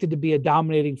expected to be a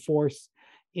dominating force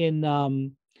in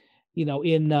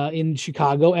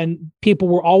Chicago. And people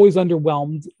were always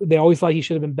underwhelmed. They always thought he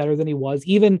should have been better than he was.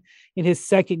 Even in his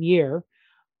second year,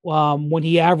 when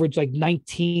he averaged like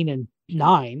 19 and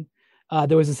 9,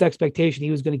 there was this expectation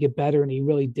he was going to get better, and he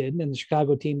really didn't. And the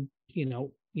Chicago team,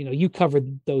 you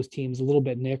covered those teams a little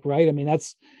bit, Nick, right? I mean,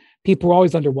 people were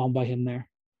always underwhelmed by him there.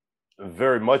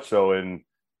 Very much so. And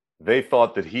they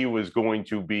thought that he was going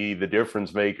to be the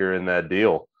difference maker in that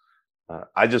deal.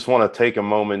 I just want to take a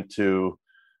moment to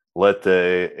let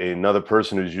another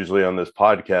person who's usually on this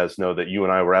podcast know that you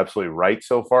and I were absolutely right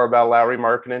so far about Lauri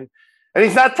Markkanen. And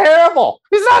he's not terrible.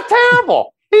 He's not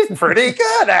terrible. He's pretty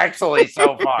good, actually,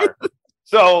 so far.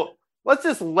 So let's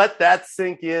just let that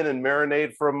sink in and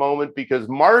marinate for a moment, because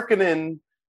Markkanen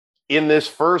in this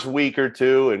first week or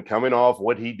two, and coming off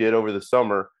what he did over the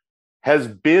summer, has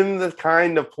been the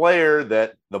kind of player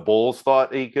that the Bulls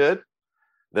thought he could,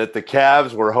 that the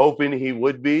Cavs were hoping he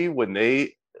would be when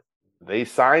they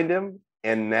signed him.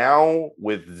 And now,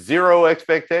 with zero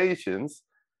expectations,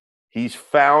 he's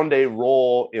found a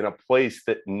role in a place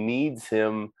that needs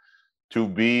him to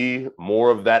be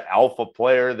more of that alpha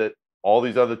player that all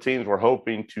these other teams were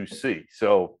hoping to see.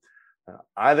 So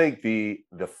I think the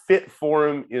fit for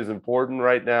him is important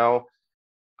right now.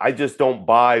 I just don't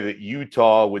buy that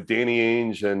Utah, with Danny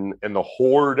Ainge and the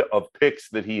horde of picks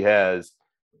that he has,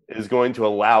 is going to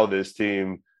allow this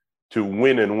team to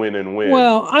win and win and win.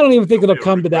 Well, I don't even think it'll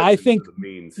come to that. I think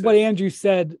what Andrew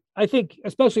said, I think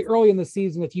especially early in the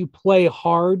season, if you play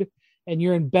hard and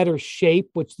you're in better shape,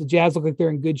 which the Jazz look like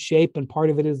they're in good shape, and part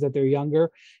of it is that they're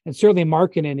younger, and certainly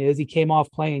Markkanen is. He came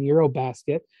off playing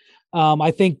Eurobasket.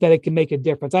 I think that it can make a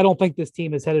difference. I don't think this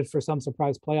team is headed for some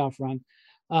surprise playoff run.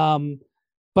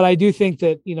 But I do think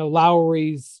that,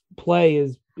 Lauri's play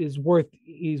is worth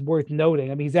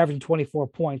noting. I mean, he's averaging 24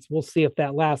 points. We'll see if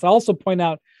that lasts. I also point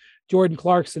out Jordan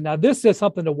Clarkson. Now, this is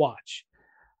something to watch.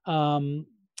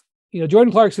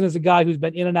 Jordan Clarkson is a guy who's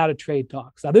been in and out of trade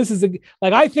talks. Now, this is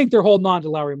I think they're holding on to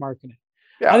Lauri Markkanen.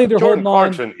 Yeah, I think they're Jordan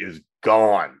holding Clarkson is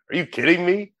gone. Are you kidding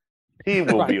me? He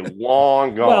will be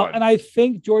long gone. Well, and I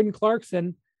think Jordan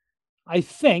Clarkson, I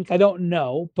don't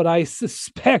know, but I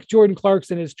suspect Jordan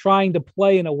Clarkson is trying to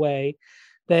play in a way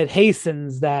that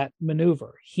hastens that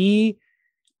maneuver. He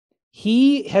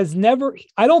has never,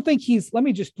 I don't think let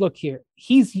me just look here.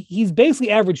 He's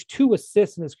basically averaged 2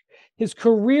 assists in his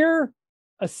career.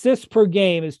 Assists per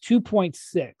game is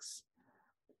 2.6.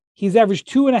 He's averaged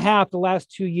 2.5 the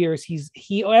last 2 years.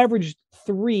 He averaged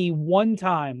 3 one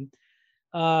time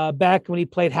back when he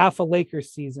played half a Lakers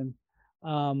season.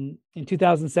 In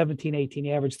 2017-18,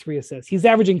 he averaged 3 assists. He's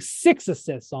averaging 6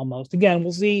 assists almost. Again,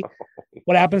 we'll see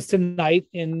what happens tonight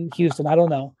in Houston. I don't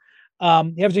know.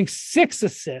 He's averaging 6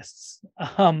 assists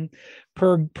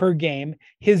per game.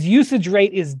 His usage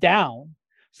rate is down.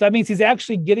 So that means he's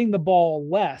actually getting the ball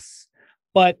less,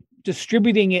 but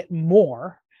distributing it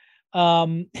more.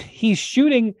 He's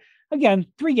shooting, again,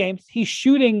 3 games. He's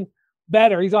shooting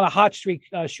better. He's on a hot streak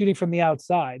shooting from the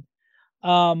outside.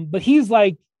 But he's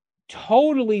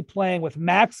totally playing with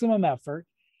maximum effort.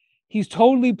 He's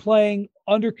totally playing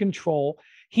under control.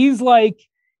 He's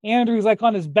Andrew's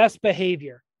on his best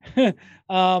behavior.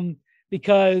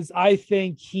 because I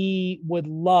think he would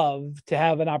love to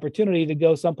have an opportunity to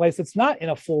go someplace that's not in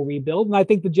a full rebuild. And I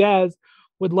think the Jazz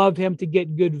would love him to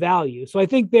get good value. So I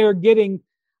think they're getting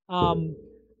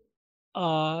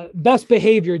best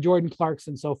behavior Jordan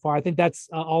Clarkson so far. I think that's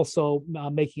also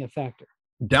making a factor.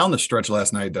 Down the stretch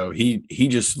last night, though, he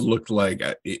just looked like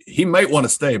he might want to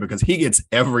stay because he gets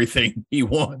everything he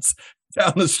wants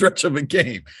down the stretch of a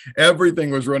game. Everything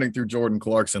was running through Jordan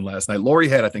Clarkson last night. Lauri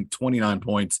had, I think, 29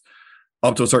 points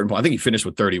up to a certain point. I think he finished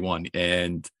with 31.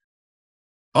 And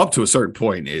up to a certain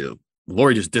point,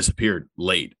 Lauri just disappeared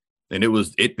late. And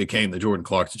it became the Jordan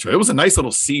Clarkson show. It was a nice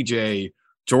little CJ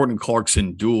Jordan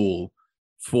Clarkson duel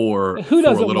for a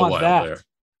little while there.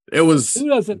 It was who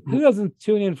doesn't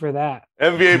tune in for that?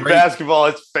 NBA basketball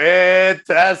is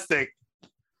fantastic.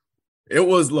 It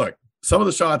was, look, some of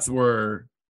the shots were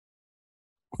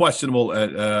questionable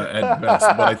at best,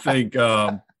 but I think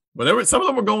but some of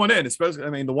them were going in, especially, I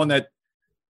mean, the one that,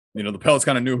 you know, the Pels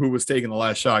kind of knew who was taking the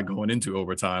last shot going into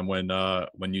overtime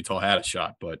when Utah had a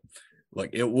shot. But like,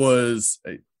 it was,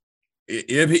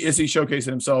 is he showcasing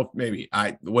himself? Maybe.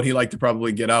 Would he like to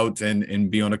probably get out and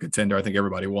be on a contender? I think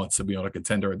everybody wants to be on a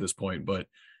contender at this point, but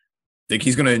I think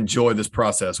he's going to enjoy this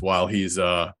process while he's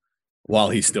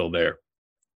still there.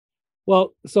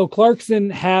 Well, so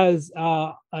Clarkson has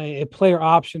a player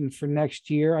option for next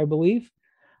year, I believe,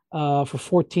 for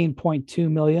 $14.2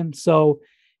 million. So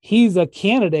he's a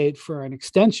candidate for an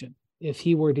extension if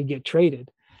he were to get traded.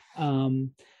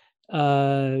 You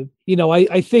know,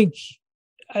 I think,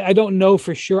 I don't know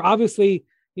for sure. Obviously,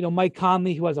 you know, Mike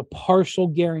Conley, who has a partial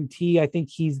guarantee, I think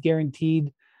he's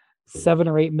guaranteed $7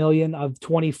 or $8 million of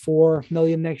 $24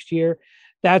 million next year.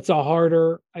 That's a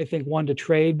harder, I think, one to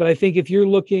trade. But I think if you're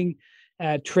looking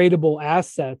at tradable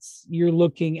assets, you're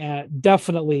looking at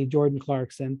definitely Jordan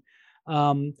Clarkson.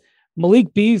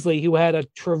 Malik Beasley, who had a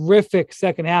terrific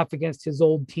second half against his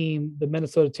old team, the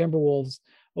Minnesota Timberwolves,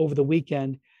 over the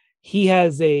weekend. He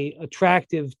has a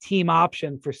attractive team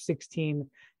option for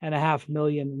 $16.5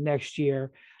 million next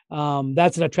year.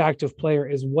 That's an attractive player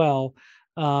as well.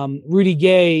 Rudy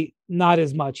Gay, not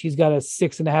as much. He's got a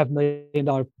 $6.5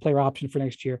 million player option for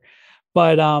next year.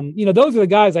 But you know, those are the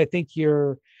guys I think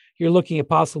you're looking at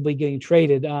possibly getting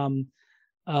traded. You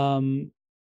know,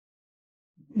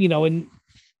 and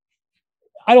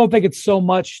I don't think it's so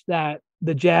much that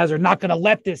the Jazz are not going to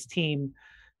let this team,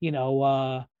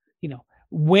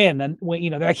 win, and when, you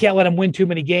know, I can't let them win too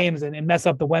many games and mess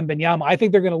up the Wembanyama. I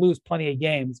think they're going to lose plenty of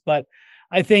games, but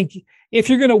I think if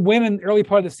you're going to win in the early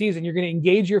part of the season, you're going to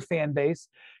engage your fan base.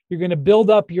 You're going to build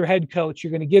up your head coach.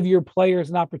 You're going to give your players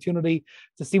an opportunity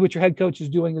to see what your head coach is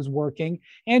doing is working,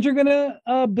 and you're going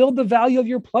to build the value of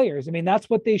your players. I mean, that's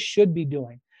what they should be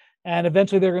doing, and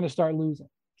eventually they're going to start losing.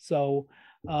 So,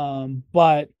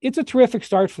 but it's a terrific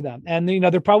start for them, and you know,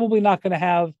 they're probably not going to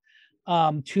have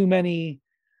too many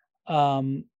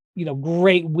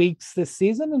great weeks this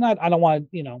season. And I don't want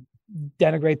to,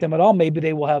 denigrate them at all. Maybe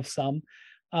they will have some.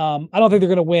 I don't think they're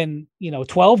going to win,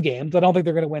 12 games. I don't think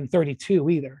they're going to win 32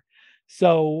 either.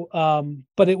 So,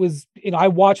 but it was, I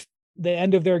watched the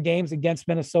end of their games against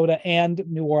Minnesota and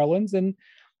New Orleans, and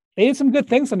they did some good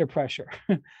things under pressure.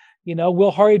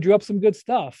 Will Hardy drew up some good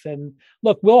stuff. And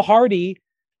look, Will Hardy,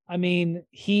 I mean,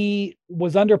 he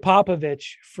was under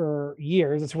Popovich for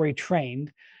years. That's where he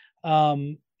trained.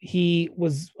 He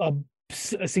was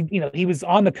he was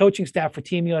on the coaching staff for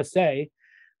Team USA,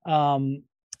 and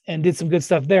did some good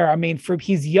stuff there. I mean,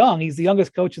 he's young, he's the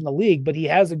youngest coach in the league, but he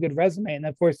has a good resume. And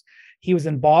of course, he was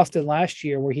in Boston last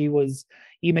year where he was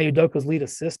Ime Udoka's lead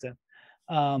assistant.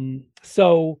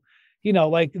 So,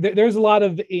 there's a lot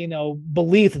of,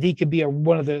 belief that he could be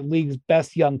one of the league's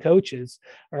best young coaches,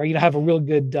 or, have a real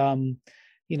good,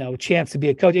 chance to be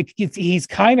a coach. He's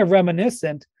kind of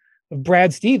reminiscent of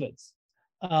Brad Stevens.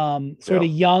 Sort of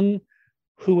young,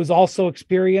 who was also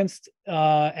experienced,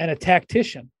 and a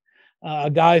tactician,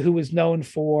 a guy who was known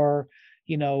for,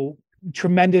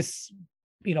 tremendous,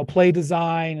 play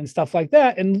design and stuff like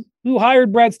that. And who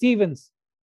hired Brad Stevens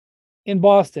in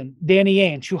Boston? Danny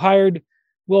Ainge. Who hired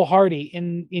Will Hardy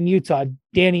in Utah?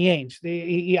 Danny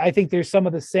Ainge. I think there's some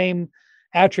of the same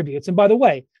attributes. And by the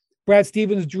way, Brad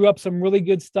Stevens drew up some really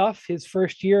good stuff his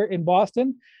first year in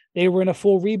Boston. They were in a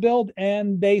full rebuild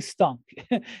and they stunk.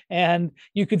 And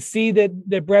you could see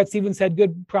that Brad Stevens had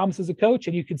good promise as a coach,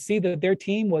 and you could see that their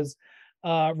team was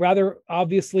rather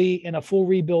obviously in a full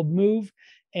rebuild move.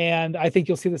 And I think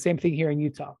you'll see the same thing here in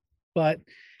Utah. But,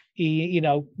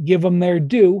 give them their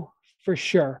due for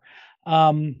sure.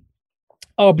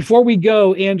 Before we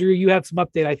go, Andrew, you have some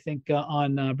update, I think,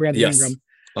 on Brandon Ingram.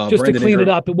 Just to clean it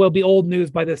up. It will be old news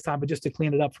by this time, but just to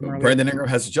clean it up from earlier. Brandon Ingram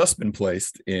has just been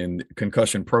placed in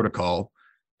concussion protocol,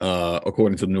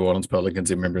 according to the New Orleans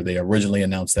Pelicans. Remember, they originally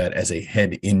announced that as a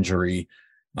head injury,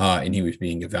 and he was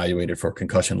being evaluated for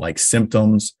concussion-like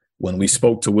symptoms. When we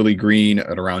spoke to Willie Green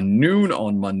at around noon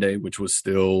on Monday, which was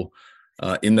still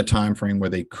in the time frame where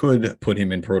they could put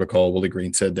him in protocol, Willie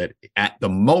Green said that at the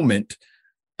moment,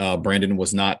 Brandon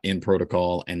was not in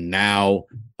protocol, and now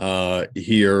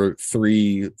here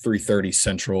 3:30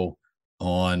 Central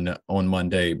on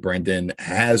Monday, Brandon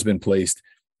has been placed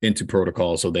into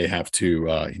protocol, so they have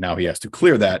to now he has to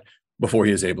clear that before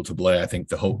he is able to play. I think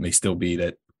the hope may still be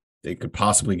that they could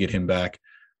possibly get him back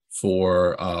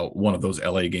for one of those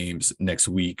LA games next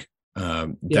week.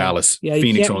 Dallas,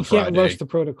 Phoenix on Friday. You can't rush the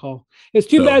protocol. It's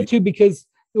too bad too, because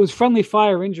it was friendly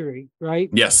fire injury, right?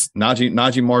 Yes.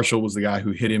 Najee Marshall was the guy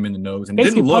who hit him in the nose and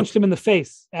basically punched him in the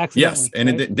face accidentally. Yes, and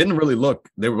it didn't really look.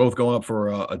 They were both going up for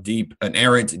an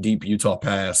errant deep Utah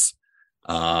pass.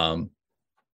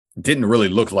 Didn't really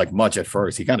look like much at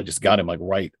first. He kind of just got him like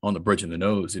right on the bridge of the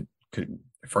nose. It could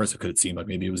seem like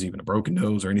maybe it was even a broken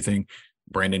nose or anything.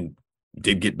 Brandon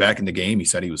did get back in the game. He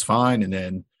said he was fine, and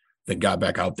then got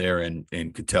back out there and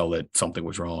could tell that something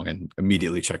was wrong and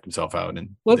immediately checked himself out.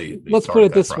 And let's put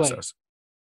it this way.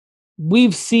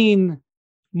 We've seen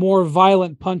more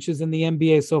violent punches in the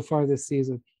NBA so far this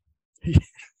season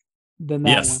than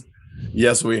that one.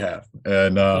 Yes, we have.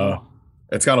 And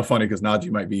it's kind of funny because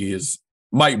Najee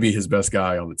might be his best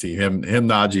guy on the team. Him,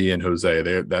 Najee, and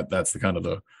Jose. That's the kind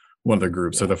of one of the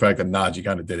groups. So the fact that Najee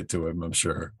kind of did it to him, I'm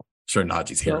sure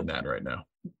Najee's hearing that right now.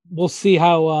 We'll see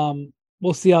how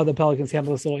the Pelicans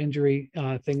handle this little injury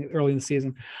thing early in the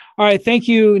season. All right. Thank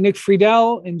you, Nick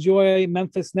Friedel. Enjoy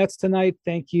Memphis Nets tonight.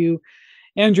 Thank you,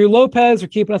 Andrew Lopez, for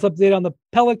keeping us up to date on the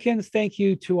Pelicans. Thank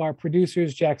you to our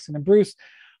producers, Jackson and Bruce.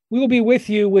 We will be with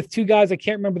you with two guys. I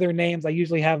can't remember their names. I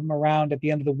usually have them around at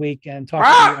the end of the week and talk to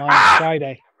you on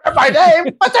Friday. My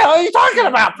name? What the hell are you talking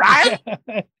about, Brian?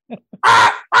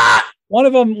 One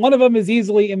of them is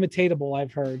easily imitatable,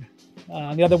 I've heard.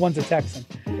 The other one's a Texan.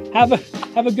 Have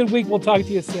a good week. We'll talk to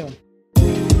you soon.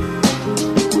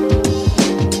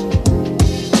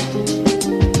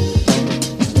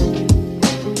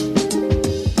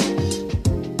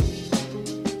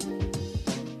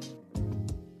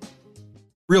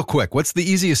 Real quick, what's the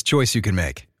easiest choice you can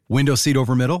make? Window seat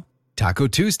over middle? Taco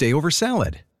Tuesday over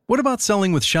salad? What about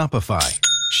selling with Shopify?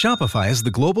 Shopify is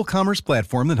the global commerce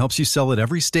platform that helps you sell at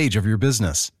every stage of your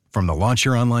business. From the launch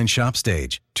your online shop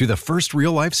stage, to the first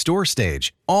real-life store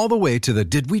stage, all the way to the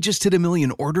did we just hit 1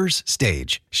 million orders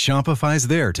stage, Shopify's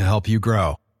there to help you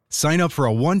grow. Sign up for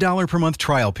a $1 per month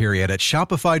trial period at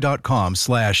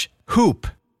shopify.com/hoop,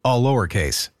 all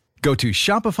lowercase. Go to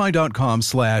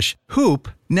shopify.com/hoop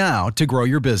now to grow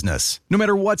your business, no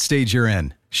matter what stage you're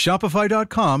in.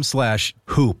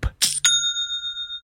 Shopify.com/hoop.